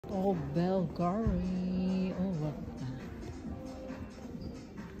Oh, Bulgari. Oh, what that?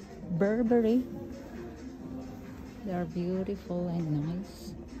 Burberry. They are beautiful and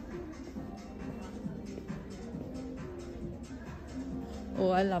nice. Oh,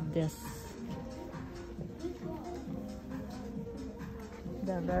 I love this.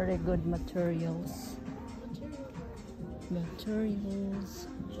 They're very good materials.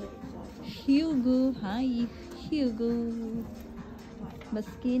 Hugo. Hi, Hugo.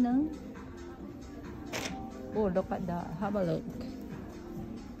 Moschino. Oh, look at that. Have a look.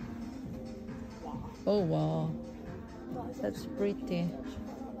 Oh, wow. That's pretty.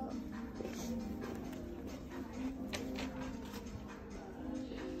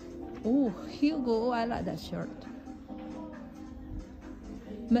 Oh, Hugo. I like that shirt.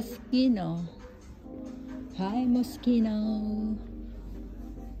 Moschino. Hi, Moschino.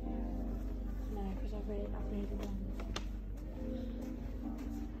 No, because I've read one.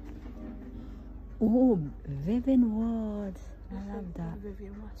 Oh, Vivian Wood. I love that.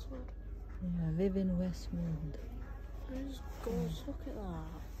 Vivian Westwood. Yeah, Vivian Westwood. Those girls, look at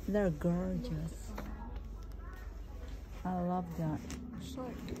that. They're gorgeous. I love that. It's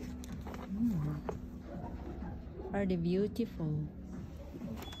like, Are they beautiful?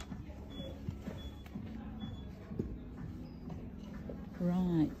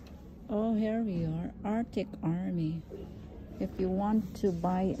 Right. Oh, here we are. Arctic Army. If you want to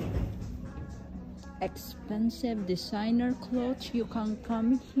buy expensive designer clothes, you can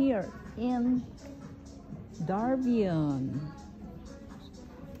come here in Darbion.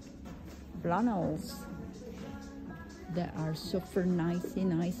 Flannels that are super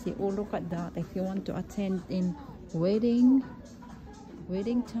nicey. Oh, look at that. If you want to attend in wedding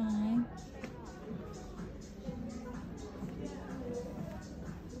time.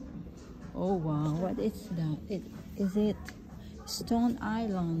 Oh wow, what is that? Is it Stone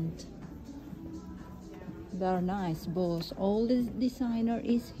Island? They're nice, boss. All the designer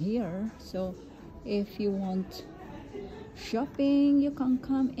is here. So if you want shopping, you can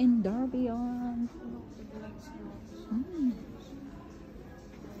come in Darbion.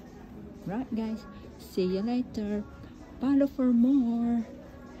 Right, guys. See you later. Follow for more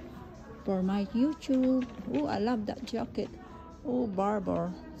for my YouTube. Oh, I love that jacket. Oh,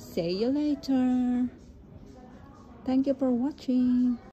 Barber. See you later. Thank you for watching.